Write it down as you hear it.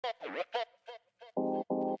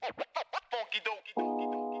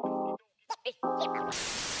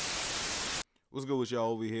What's good with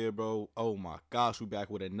y'all over here, bro? Oh my gosh, we back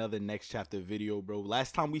with another Next Chapter video, bro.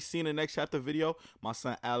 Last time we seen a Next Chapter video, my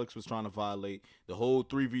son Alex was trying to violate the whole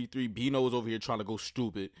 3v3. Bino was over here trying to go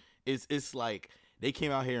stupid. It's like they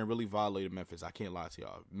came out here and really violated Memphis. I can't lie to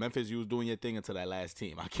y'all. Memphis, you was doing your thing until that last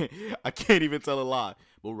team. I can't even tell a lie.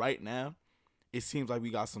 But right now, it seems like we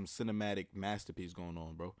got some cinematic masterpiece going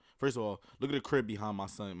on, bro. First of all, look at the crib behind my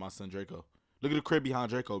son Draco. Look at the crib behind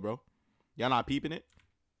Draco, bro. Y'all not peeping it?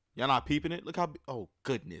 Y'all not peeping it? Look how, oh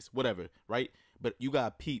goodness, whatever, right? But you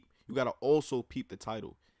gotta peep. You gotta also peep the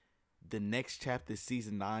title. The Next Chapter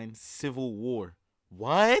Season 9, Civil War.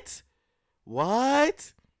 What?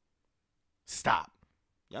 What? Stop.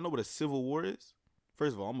 Y'all know what a Civil War is?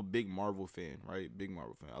 First of all, I'm a big Marvel fan, right? Big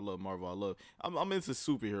Marvel fan. I love Marvel. I'm into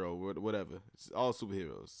superhero, whatever. It's all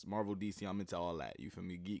superheroes. Marvel, DC, I'm into all that. You feel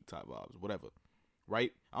me? Geek type vibes, whatever.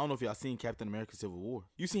 Right? I don't know if y'all seen Captain America Civil War.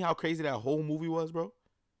 You seen how crazy that whole movie was, bro?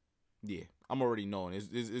 Yeah, I'm already knowing.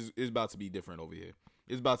 It's about to be different over here.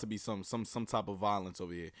 It's about to be some type of violence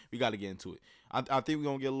over here. We got to get into it. I think we're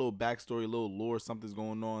going to get a little backstory, a little lore, something's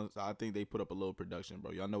going on. So I think they put up a little production,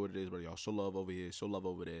 bro. Y'all know what it is, bro. Y'all show love over here, show love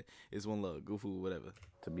over there. It's one love, Goofy, whatever.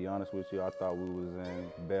 To be honest with you, I thought we was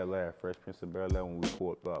in Bel Air, Fresh Prince of Bel Air when we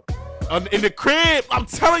pulled up. In the crib! I'm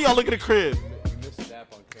telling y'all, look at the crib. You missed the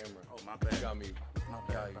snap on camera. Oh, my bad. You got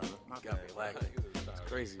me lagging. It's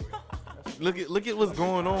crazy. Look at what's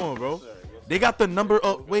going on, bro. They got the number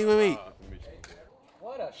of, wait.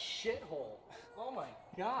 What a shithole. Oh my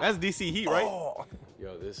god. That's DC Heat, right? Oh.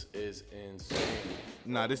 Yo, this is insane.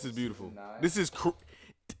 Nah, this is beautiful. This is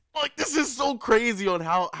this is so crazy on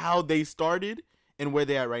how they started and where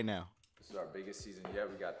they at right now. This is our biggest season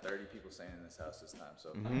yet. We got 30 people staying in this house this time. So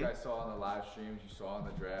you guys saw on the live streams, you saw on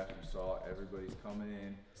the draft, you saw everybody's coming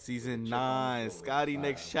in. Season 9, Scotty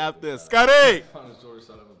Next Chapter. Scotty!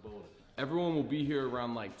 Everyone will be here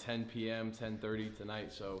around like 10 p.m., 10:30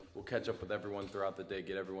 tonight, so we'll catch up with everyone throughout the day,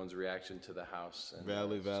 get everyone's reaction to the house. And,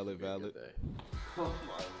 valid. Oh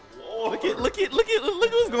my Lord. Look at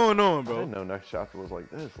what's going on, bro. I didn't know Next Chapter was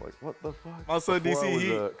like this. Like, what the fuck? My son Before DC I was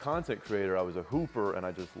Heat. a content creator, I was a hooper, and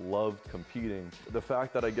I just loved competing. The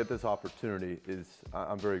fact that I get this opportunity is,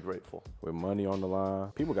 I'm very grateful. With money on the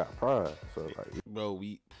line, people got pride. So like, Bro,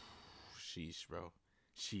 sheesh, bro.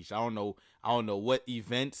 Sheesh. I don't know what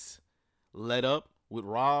events led up with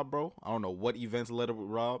Rob, bro. I don't know what events led up with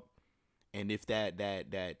Rob. And if that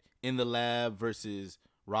In the Lab versus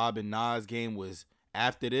Rob and Nas game was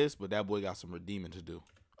after this, but that boy got some redeeming to do.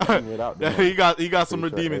 he got some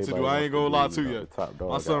redeeming to do. I ain't gonna lie to you.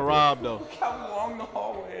 My son Rob though. Look how long the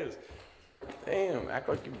hallway is. Damn, act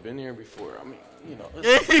like you've been here before. I mean, you know,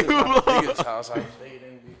 this is not the biggest house I've stayed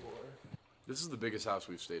in before. This is the biggest house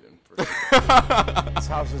we've stayed in. For sure. This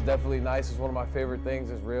house is definitely nice. It's one of my favorite things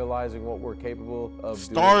is realizing what we're capable of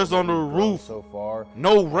Stars doing on the roof so far.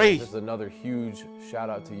 No race. Just another huge shout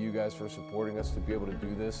out to you guys for supporting us to be able to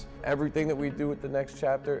do this. Everything that we do with the Next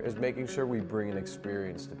Chapter is making sure we bring an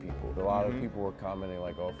experience to people. A lot of people were commenting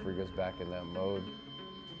like, oh, freak us back in that mode.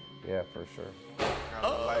 Yeah, for sure. Got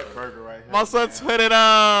a light burger right here. My son tweeted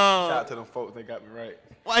out. Shout out to them folks, they got me right.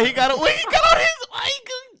 Why he got on his?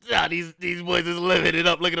 Nah, these boys is living it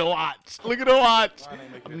up. Look at the watch. Look at the watch.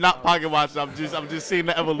 I'm not pocket watching. I'm just seeing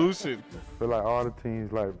the evolution. Feel like all the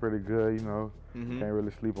teams like pretty good, you know. Can't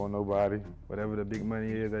really sleep on nobody. Whatever the big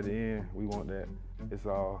money is at the end, we want that. It's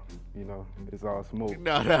all, you know, it's all smoke.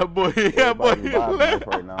 Nah, that boy everybody lit. vibing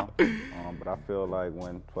right now. But I feel like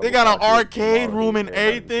when They got an 12 o'clock arcade hits, room and everybody's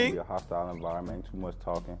gonna everything. be a hostile environment, ain't too much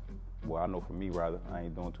talking. Well, I know for me rather, I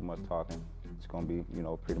ain't doing too much talking. It's gonna be, you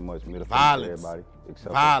know, pretty much middle finger for everybody except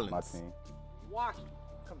for my team. Walking,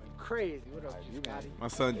 coming crazy. What up, Scotty? My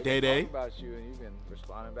son They Day been Day. talking about you, and you've been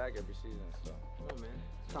responding back every season. So, Oh man,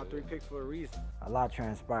 top 3 picks for a reason. A lot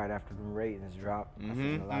transpired after the ratings dropped. I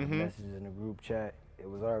seen a lot of messages in the group chat. It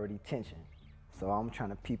was already tension. So I'm trying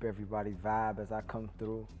to peep everybody's vibe as I come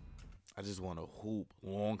through. I just want to hoop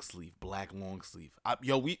long sleeve, black long sleeve.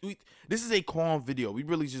 We this is a calm video. We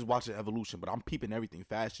really just watching evolution, but I'm peeping everything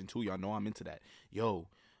fashion too. Y'all know I'm into that. Yo,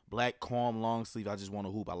 black calm long sleeve. I just want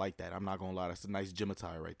to hoop. I like that. I'm not gonna lie. That's a nice gym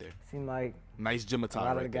attire right there. Seemed like Nice gym a attire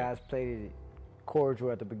lot of right the there. guys played it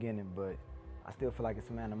cordial at the beginning, but I still feel like it's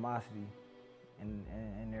some animosity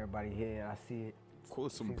in everybody's head. I see it. Cool,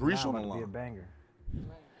 some Seems breach now on the about to be a line. banger.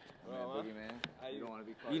 Boogeyman, you don't want to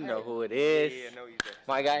be caught. You know who it is.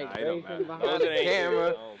 My guy Grayson behind the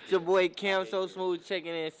camera. It's your boy Cam So Smooth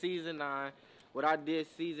checking in season 9. what I did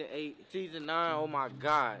season 8, season 9, oh my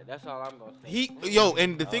God, that's all I'm gonna say.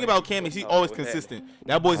 And the thing about Cam is he's always consistent.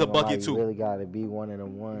 That boy's a bucket too. You really gotta be one of the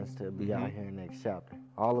ones to be out here next chapter.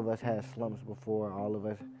 All of us had slumps before. All of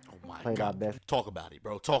us played our best. Talk about it,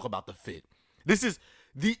 bro. Talk about the fit. This is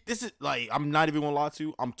like, I'm not even gonna lie to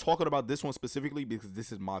you. I'm talking about this one specifically because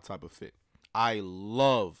this is my type of fit. I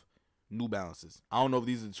love New Balances. I don't know if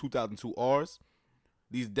these are the 2002 Rs.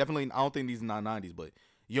 These definitely, I don't think these are 990s, but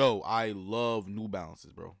yo, I love New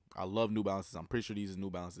Balances, bro. I love New Balances. I'm pretty sure these are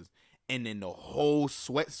New Balances. And then the whole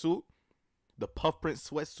sweatsuit, the puff print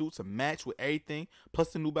sweatsuit to match with everything,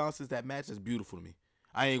 plus the New Balances that match, is beautiful to me.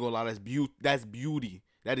 I ain't gonna lie, that's beauty.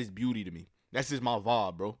 That is beauty to me. That's just my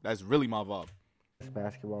vibe, bro. That's really my vibe.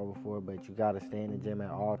 Basketball before, but you gotta stay in the gym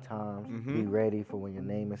at all times. Be ready for when your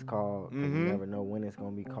name is called. You never know when it's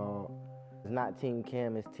gonna be called. It's not Team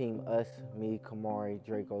Cam, it's Team Us, me, Kamari,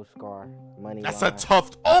 Draco, Scar, Money. That's a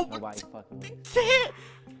tough. Oh,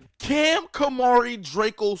 Cam, Kamari,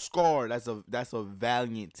 Draco, Scar. That's a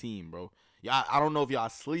valiant team, bro. Yeah, I don't know if y'all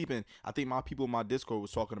sleeping. I think my people in my Discord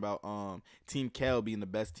was talking about Team Kel being the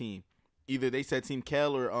best team. Either they said Team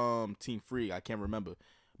Kel or Team Free. I can't remember,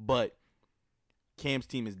 but Cam's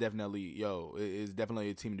team is definitely, is definitely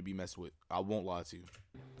a team to be messed with. I won't lie to you.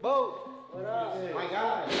 Bo, what up? My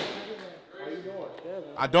God. How you doing?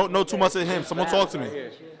 I don't know too much of him. Someone talk to me.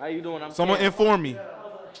 How you doing? Someone inform me.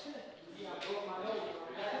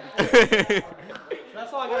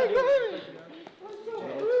 That's all I gotta do.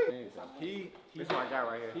 He's my guy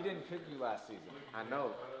right here. He didn't pick you last season. I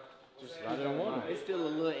know. I didn't want It's still a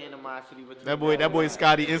little animosity between that boy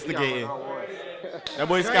Scotty instigating. That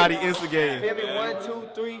boy Scotty instigating. Feel me? 1, 2,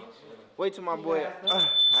 3. Wait till my boy. I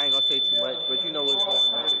ain't gonna say too much, but you know what's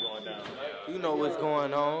going on. You know what's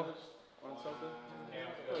going on.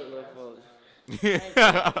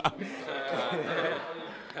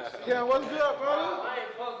 Cam, what's good, brother?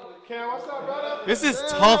 Cam, what's up, brother? This is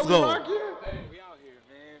tough though.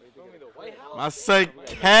 My son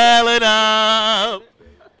Khaled up.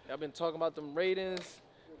 Y'all been talking about them ratings,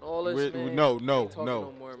 all this, man. No. No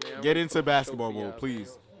more, man. Get into basketball mode,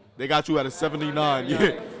 please. They got you at a 79.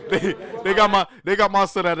 Yeah. They got my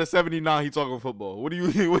son at a 79. He talking football. What are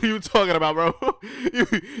you talking about, bro?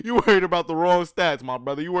 you worried about the wrong stats, my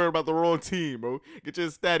brother. You worried about the wrong team, bro. Get your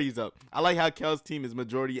statties up. I like how Kel's team is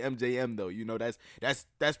majority MJM though. You know, that's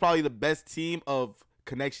probably the best team of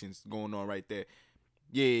connections going on right there.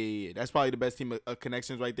 Yeah. That's probably the best team of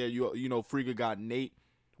connections right there. You know, Frigga got Nate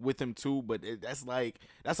with him too, but that's like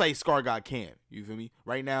Scar got Cam. You feel me?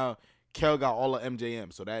 Right now, Kel got all of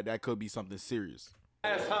MJM, so that could be something serious.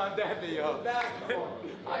 I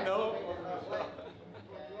know.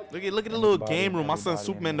 Look at the little game room. My son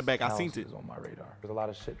Superman in the back. I seen it. On my radar. There's a lot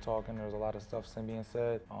of shit talking. There's a lot of stuff being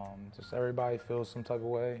said. Just everybody feels some type of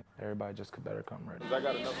way. Everybody just could better come ready. I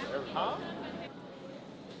got enough for everything. Huh?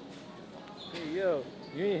 Hey, yo,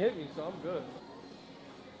 you ain't hit me, so I'm good.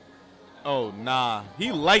 Oh, nah.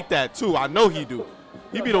 He like that, too. I know he do.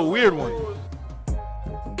 He be the weird one.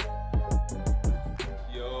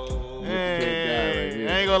 Yo. Hey,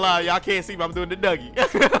 I ain't gonna lie. Y'all can't see me. I'm doing the Dougie.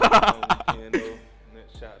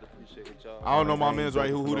 I don't know my man's right.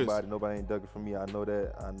 Who this? Nobody ain't ducking for me. I know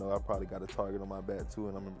that. I know I probably got a target on my back, too,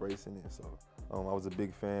 and I'm embracing it. So I was a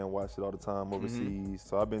big fan, watched it all the time overseas.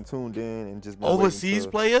 So I've been tuned in and just been overseas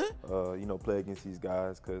player? Play against these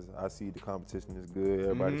guys because I see the competition is good.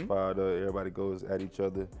 Everybody's fired up. Everybody goes at each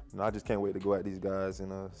other. And I just can't wait to go at these guys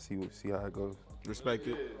and see how it goes. Respect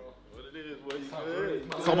it.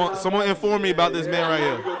 Someone inform me about this man right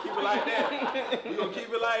here. We're gonna keep it like that. We're gonna keep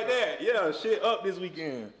it like that. Yeah, shit up this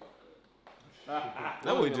weekend. That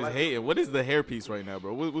boy just hating. What is the hairpiece right now,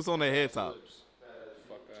 bro? What's on the head top?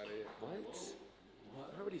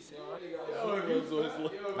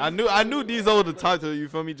 I knew these old to talk to you.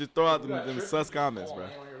 Feel me? Just throw out them sus comments, bro.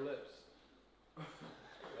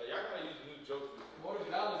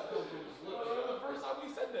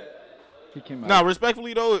 Nah,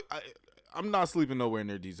 respectfully though, I'm not sleeping nowhere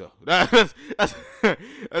near Diesel. That's like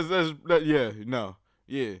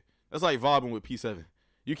vibing with P7.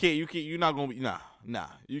 You're not gonna be nah.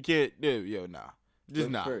 You can't, just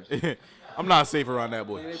nah. I'm not safe around that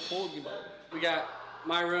boy. We got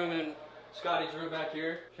my room and Scotty's room back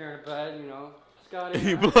here, sharing a bed, you know. Scotty.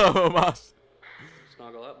 He blow him out.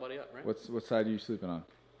 Snuggle up, buddy, up, right? What side are you sleeping on?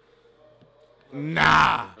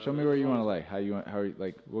 Nah. Show me where you want to lay. How are you,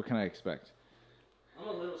 like, what can I expect? I'm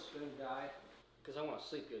a little spoon guy, because I want to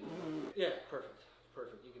sleep good. Yeah, perfect.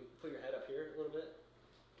 You can put your head up here a little bit.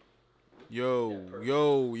 Yo,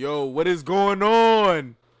 what is going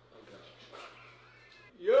on?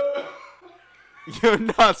 Yo. Yo,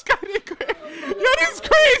 nah, Scotty, this is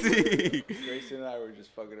crazy. Grayson and I were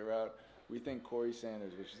just fucking around. We think Corey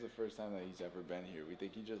Sanders, which is the first time that he's ever been here. We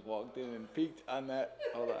think he just walked in and peeked on that.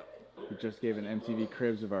 Hold up. We just gave an MTV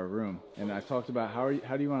Cribs of our room, and I talked about how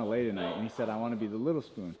do you want to lay tonight, and he said I want to be the little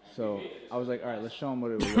spoon. So I was like, all right, let's show him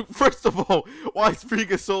what it was. First of all, why is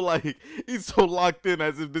Friga so like he's so locked in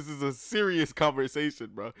as if this is a serious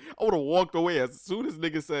conversation, bro? I would have walked away as soon as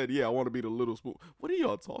nigga said, yeah, I want to be the little spoon. What are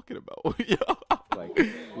y'all talking about? Like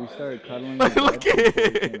we started cuddling. Like, look at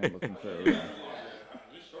it. Looking for a room.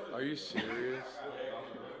 Are you serious?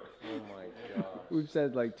 Oh my god. We've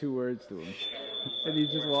said like 2 words to him, and he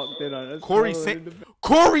just walked in on us. Corey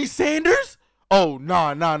Sanders? Oh no.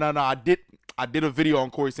 I did a video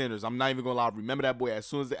on Corey Sanders. I'm not even gonna lie. I remember that boy as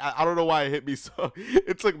soon as I don't know why it hit me so.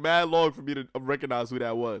 It took mad long for me to recognize who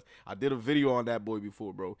that was. I did a video on that boy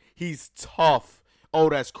before, bro. He's tough. Oh,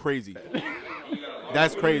 that's crazy.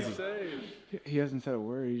 That's crazy. He hasn't said a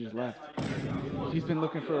word. He just left. He's been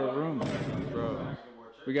looking for a room, bro.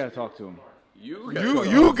 We gotta talk to him. You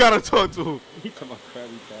gotta talk to him. He's talking about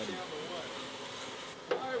Krabby Patty.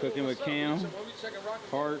 Cooking with Cam.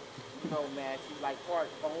 Part. No match. Like part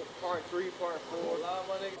 3, part 4.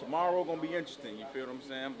 Tomorrow gonna be interesting. You feel what I'm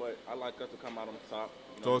saying? But I like us to come out on top.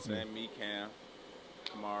 You know what I'm saying? Me, Cam,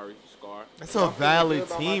 Kamari, Scar. That's a valid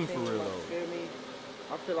team for real though. Feel me?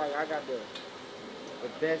 I feel like I got the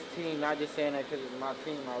best team. Not just saying that because it's my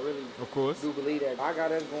team. I really do believe that. I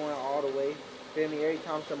got us going all the way. Feel me? Every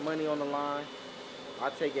time some money on the line, I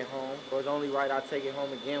take it home. So it's only right I take it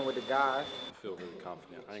home again with the guys. I feel really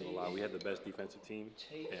confident. I ain't gonna lie. We had the best defensive team,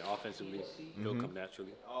 and offensively, it'll come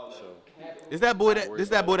naturally. So, is that boy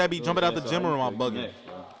that be jumping out the gym or am I bugging?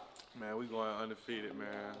 Man, we going undefeated, man.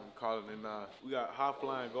 I'm calling it now. We got high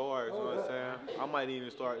flying guards, you know what I'm saying? I might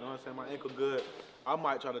even start, you know what I'm saying? My ankle good. I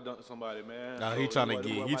might try to dunk somebody, man. Nah, he trying to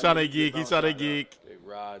geek. He trying to geek. Big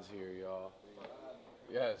Rod's here, y'all.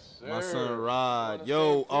 Yes, sir. My son Rod.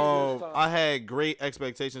 Yo, I had great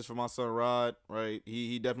expectations for my son Rod, right?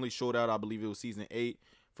 He definitely showed out. I believe it was season 8.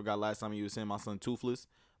 Forgot last time he was saying my son Toothless.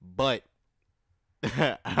 But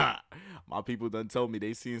my people done told me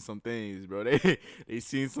they seen some things, bro. They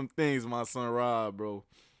seen some things, my son Rod, bro.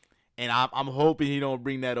 And I'm hoping he don't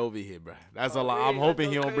bring that over here, bro. That's a lot. I'm hoping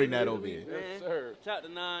he don't bring that over here. Yes, sir. Chapter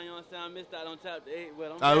 9, you know what I'm saying? I missed out on chapter 8.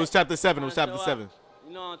 But it was chapter 7. It was chapter 7.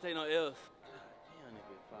 You know I don't take no L's.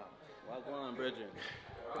 What's going on, brethren?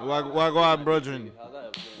 Why go out, brethren? How's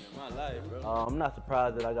that been in my life, bro? I'm not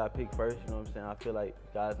surprised that I got picked first, you know what I'm saying? I feel like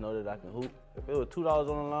guys know that I can hoop. If it was $2 on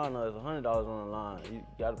the line or it's $100 on the line, you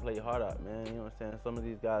got to play your heart out, man. You know what I'm saying? Some of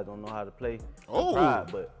these guys don't know how to play. Pride,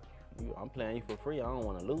 but I'm playing you for free. I don't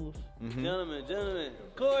want to lose. Gentlemen.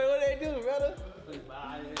 Corey, what they do, brother?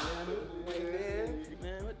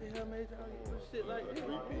 Man, what the hell made y'all do shit like this?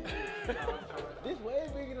 This way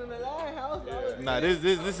bigger than the line house. Nah, this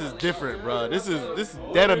is different, bro. This is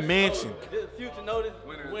that a mansion. This future notice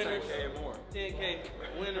winners, 10K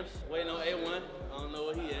winners. Waiting on A1. I don't know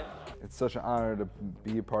where he at. It's such an honor to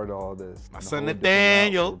be a part of all this. My son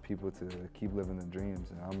Nathaniel. For people to keep living their dreams,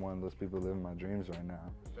 and I'm one of those people living my dreams right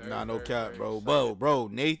now. Nah, no cap, bro. Bro,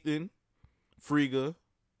 Nathan, Friga,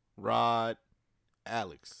 Rod,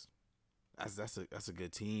 Alex. That's a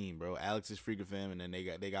good team, bro. Alex is Friga fam, and then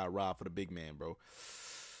they got Rod for the big man, bro.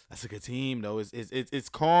 That's a good team, though. It's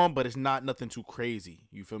calm, but it's not nothing too crazy.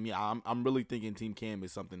 You feel me? I'm really thinking Team Cam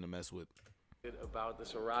is something to mess with. About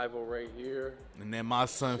this arrival right here. And then my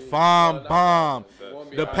son Fon Bomb.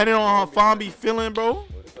 Depending on how Fon be feeling, bro.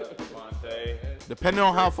 Depending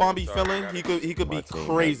on how Fon be feeling, he could be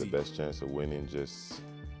crazy. The best chance of winning just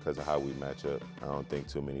because of how we match up. I don't think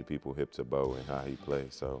too many people hip to Bo and how he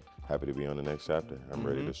plays. So happy to be on the next chapter. I'm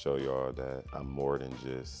ready to show y'all that I'm more than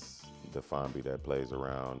just the Fonby that plays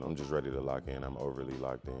around. I'm just ready to lock in. I'm overly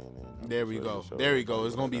locked in. And there we go. There we go.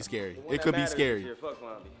 It's gonna be scary. It could be scary. Fuck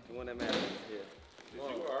Fonby. The one that matters here. Did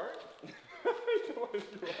you alright?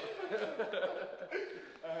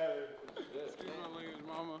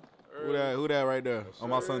 Who that right there? On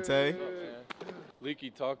my son Tay? Leaky,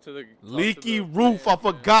 talk to the Leaky Roof. I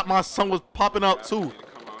forgot my son was popping up too.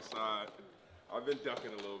 Come outside. I've been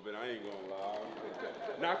ducking a little bit. I ain't gonna lie.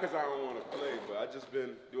 Not because I don't want to play, but I just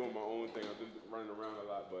been doing my own thing. I've been running around a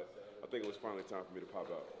lot, but I think it was finally time for me to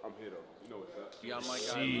pop out. I'm here though. You know what's up. You got my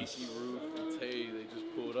guy Leaky Roof and Tay. They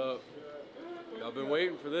just pulled up. Y'all been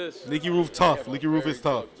waiting for this. Leaky Roof tough. Leaky Roof is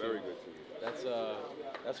tough. Very good team.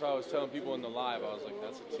 That's why I was telling people in the live. I was like,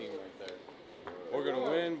 that's a team right there. We're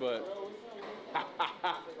gonna win, but I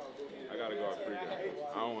gotta go out free.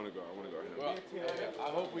 I don't want to go. I want to go ahead. Well,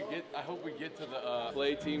 I hope we get to the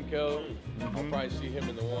play team, Kel. I'll probably see him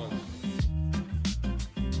in the ones.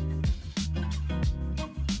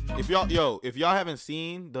 If y'all haven't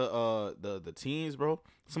seen the teams, bro,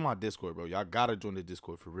 it's on my Discord, bro. Y'all gotta join the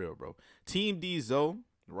Discord for real, bro. Team D-Zo,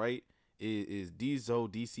 right, is D-Zo,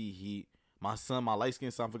 DC Heat. My son, my light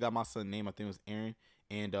skinned son, I forgot my son's name. I think it was Aaron,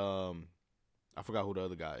 and I forgot who the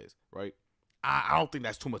other guy is, right? I don't think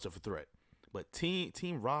that's too much of a threat. But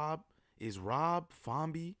Team Rob is Rob,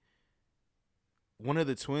 Fambi, one of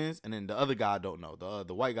the twins, and then the other guy I don't know.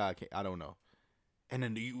 The white guy I don't know. And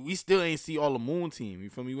then we still ain't see all the Moon team. You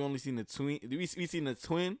feel me? We only seen the twin. We seen the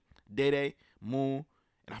twin, Dede, Moon,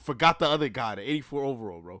 and I forgot the other guy, the 84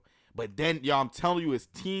 overall, bro. But then, y'all, I'm telling you, it's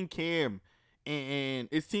Team Cam, and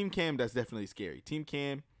it's Team Cam that's definitely scary. Team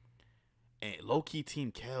Cam, and low key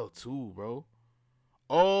Team Kel too, bro.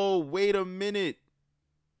 Oh, wait a minute.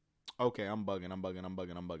 Okay, I'm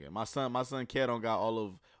bugging. My son Kel don't got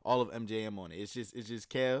all of MJM on it. It's just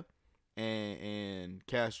Kel and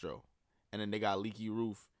Castro. And then they got Leaky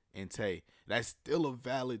Roof and Tay. That's still a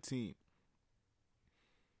valid team.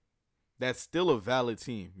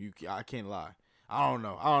 I can't lie. I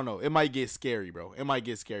don't know. It might get scary, bro. It might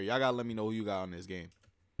get scary. Y'all gotta let me know who you got on this game.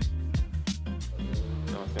 We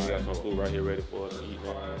got some food right here ready for us to eat,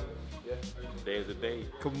 man. Today is the day.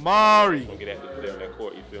 Kamari. We'll get after there in that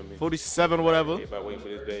court, you feel me? 47 or whatever. Everybody waiting for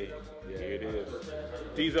this day. Here it is.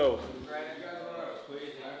 D-Zo.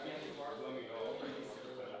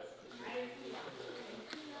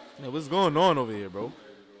 Yeah, what's going on over here, bro?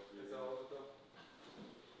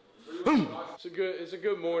 It's a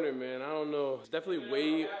good morning, man. I don't know. It's definitely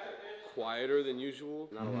way quieter than usual.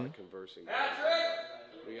 Not a lot of conversing.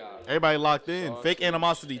 We got everybody locked in. Fake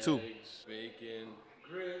animosity too. Eggs, bacon,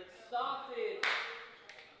 grits.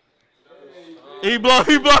 He blow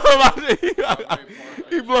him out. He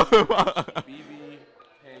blow him out. BB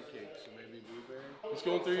pancakes, so maybe blueberry. What's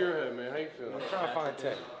going through your head, man? How you feeling? I'm trying to find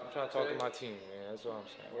Ted. I'm trying to talk to my team, man. That's what I'm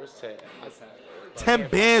saying. Where's Ted? 10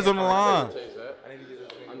 bands on the line. I'm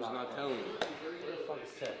just not telling you. Where the fuck is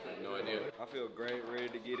Ted? I have no idea. I feel great, ready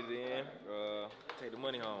to get it in. Take the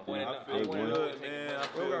money home. I feel good, man. I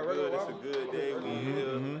feel good. It's a good day. We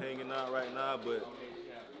here hanging out right now, but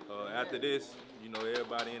after this, you know,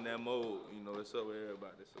 everybody in that mode. You know, it's up with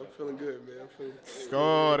everybody. So. I'm feeling good, man. I'm feeling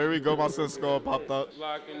Score. There we go. My son Score popped up.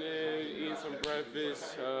 Locking in, eating some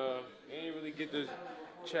breakfast. Ain't really get to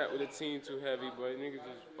chat with the team too heavy, but niggas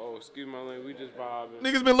just, excuse my language, we just vibing.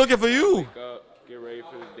 Niggas been looking for you. Wake up, get ready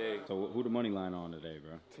for the day. So who the money line on today,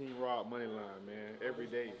 bro? Team Rob money line, man. Every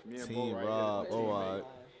day. Me and Team Bo right Rob. here. All right.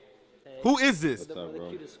 Who is this? What's up, bro?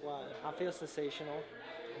 The cutest squad. I feel sensational.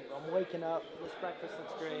 I'm waking up. This breakfast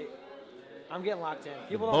looks great. I'm getting locked in.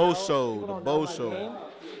 People don't know. The Bo Show. Game,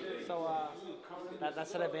 so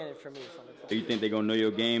that's an advantage for me. Do you think they're going to know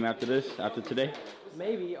your game after this, after today?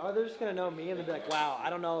 Maybe. Or they're just going to know me and they'll be like, wow, I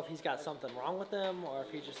don't know if he's got something wrong with him or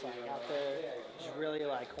if he's just like out there just really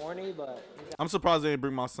like horny, but I'm surprised they didn't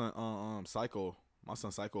bring my son Psycho. My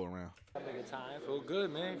son Psycho around. Having a good time. Feel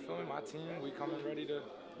good, man. Feeling my team. We coming ready to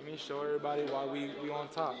show everybody why we on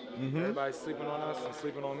top. Everybody's sleeping on us and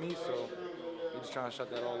sleeping on me, so we're just trying to shut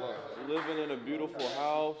that all up. Living in a beautiful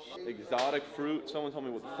house, exotic fruit. Someone told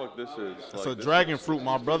me what the fuck this is. It's a dragon fruit,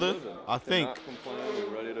 my brother. I think.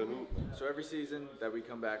 Ready to hoop. So every season that we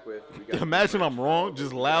come back with, we got imagine I'm wrong,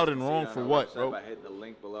 just loud and wrong for what, bro? By hitting the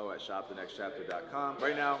link below at shopthenextchapter.com.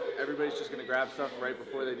 Right now, everybody's just gonna grab stuff right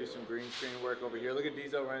before they do some green screen work over here. Look at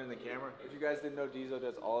D-Zo running the camera. If you guys didn't know, D-Zo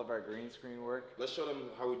does all of our green screen work. Let's show them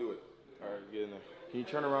how we do it. All right, get in there. Can you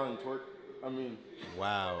turn around and twerk? I mean.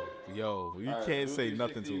 Wow, yo, you can't say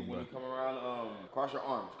nothing to him, bro. When you come around, cross your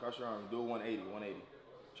arms. Do a 180.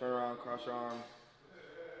 Turn around, cross your arms.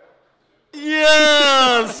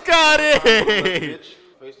 Yeah, Scotty!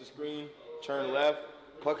 Face the screen, turn left,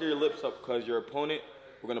 pucker your lips up because your opponent,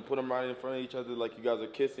 we're going to put them right in front of each other like you guys are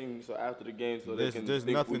kissing, so after the game so they can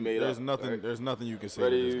think we made up. There's nothing you can say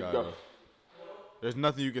Ready, to this guy. Go. There's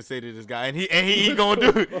nothing you can say to this guy, and he gonna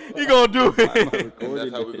do it. He gonna do it.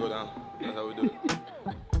 That's how we go down. That's how we do it.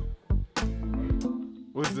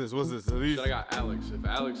 What's this? So I got Alex. If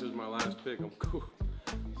Alex is my last pick, I'm cool.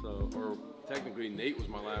 So, or technically Nate was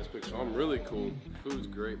my last pick, so I'm really cool. Food's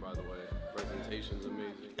great, by the way. Presentation's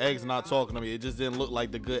amazing. Eggs not talking to me. It just didn't look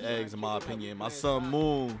like the good eggs, in my opinion. My son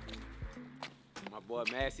Moon. My boy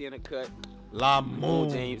Massey in the cut. La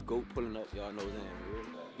Moon. James Goat pulling up. Y'all know that.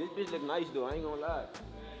 This bitch look nice though. I ain't gonna lie.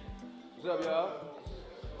 What's up, y'all?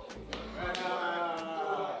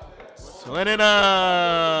 Swing it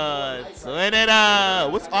up.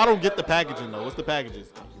 I don't get the packaging though. What's the packages?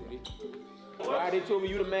 Why they told me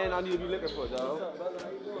you the man I need to be looking for, dog.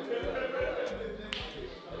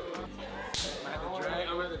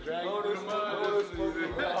 I'm at the drag.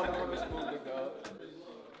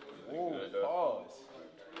 Whoa, pause.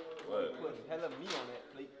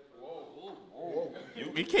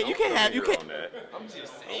 You can't have. You can't. I'm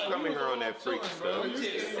just saying. I'm coming here on that freak stuff. I'm just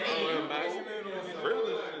saying.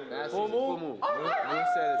 Really? Full moon. Moon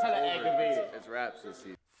said it's activated. It's wraps this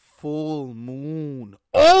season. Full moon.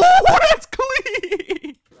 Oh, that's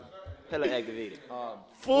clean. Hella activated.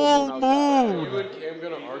 Full moon. You and Cam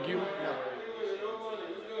gonna argue?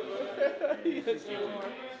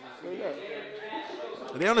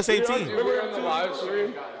 Are they on the same team? Remember on the live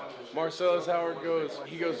stream? Marcellus Howard goes to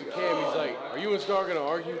Cam, he's like, are you and Scar gonna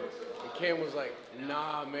argue? And Cam was like,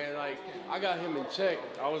 nah, man, like, I got him in check.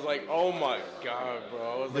 I was like, oh my God, bro.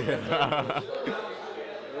 I was like,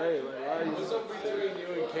 Right, like, why are you what's up between you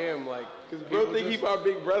and Cam? Like, because bro think he my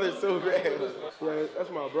big brother so bad. Yeah, that's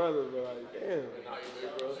my brother, but like, damn.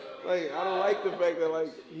 Like, I don't like the fact that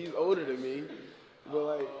like he's older than me, but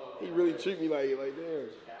like he really treat me like damn.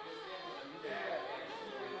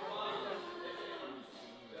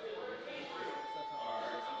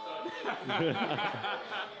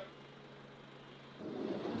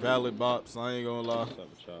 Valid bops, I ain't gonna lie. What's up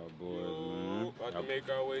with y'all boys, man? About to make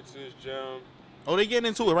our way to this gym. Oh, they getting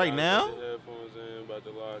into it right now? Put the headphones in, about to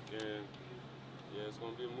lock in. Yeah, it's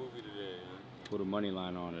gonna be a movie today. Put a money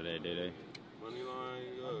line on today, did they? Money line,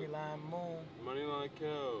 Money line moon. Money line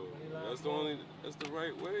Kel. That's the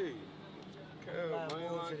right way. Kel, money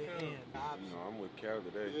line Kel. You know, I'm with Kel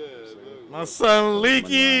today. Yeah, My son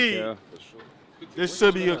Leaky. This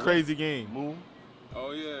should be a crazy game. Moon.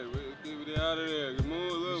 Oh yeah, we out of there. Good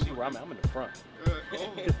move, look. See where I'm at? I'm in the front.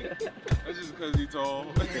 That's just because he's tall.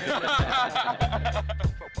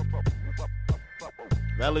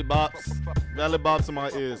 Valley bops in my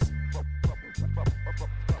ears.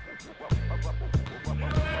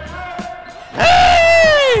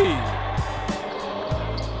 Hey!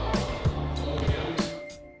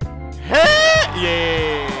 Hey!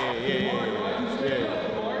 Yeah.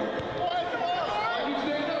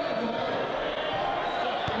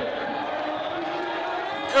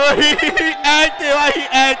 He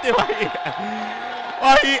acted.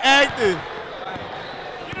 Why he acted?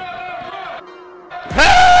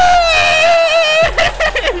 Hey!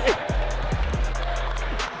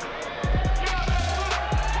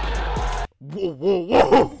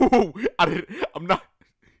 Whoa!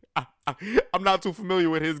 I'm not too familiar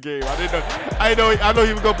with his game. I know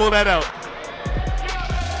he was gonna pull that out.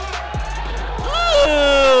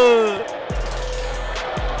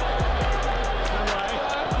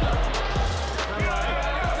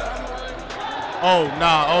 Oh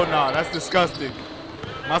nah, that's disgusting.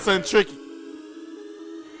 My son tricky.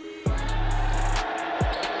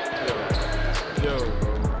 Yo.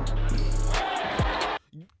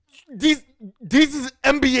 These is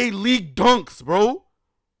NBA League dunks, bro.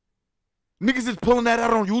 Niggas is pulling that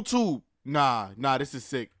out on YouTube. Nah, this is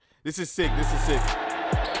sick. Nah, this is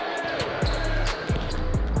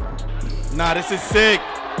sick.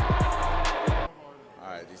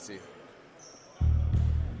 Alright, DC.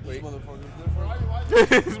 Wait.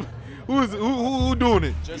 Who doing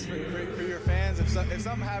it? Just for your fans, if something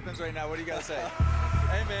happens right now, what do you gotta say?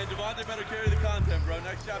 Hey man, Devontae better carry the content, bro.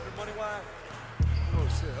 Next chapter, money line. Oh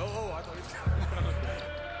shit! Oh, I thought he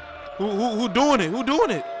was. Who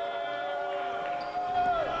doing it?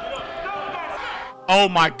 Oh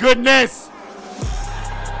my goodness!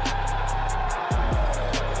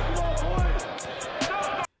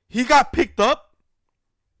 He got picked up.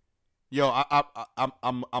 Yo,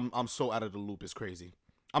 I'm so out of the loop. It's crazy.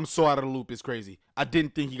 I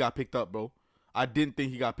didn't think he got picked up, bro.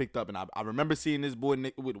 And I remember seeing this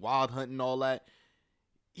boy with Wild Hunt and all that.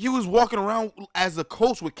 He was walking around as a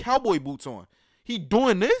coach with cowboy boots on. He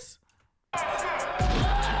doing this?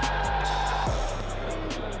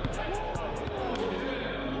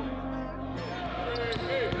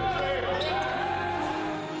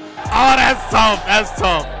 Oh, that's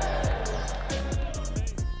tough.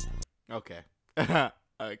 Okay.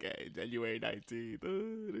 Okay, January 19th.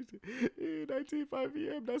 5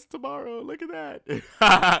 p.m. That's tomorrow. Look at that.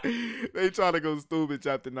 They trying to go stupid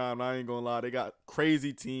chapter 9. I ain't gonna lie. They got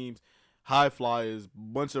crazy teams, high flyers,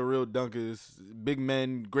 bunch of real dunkers, big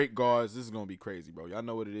men, great guards. This is gonna be crazy, bro. Y'all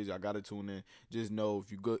know what it is. Y'all gotta tune in. Just know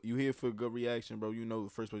if you here for a good reaction, bro, you know the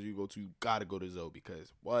first place you go to, you gotta go to Zoe,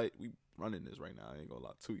 because what? We running this right now. I ain't gonna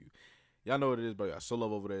lie to you. Y'all know what it is, bro. Y'all show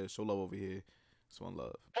love over there, show love over here. It's one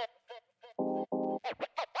love.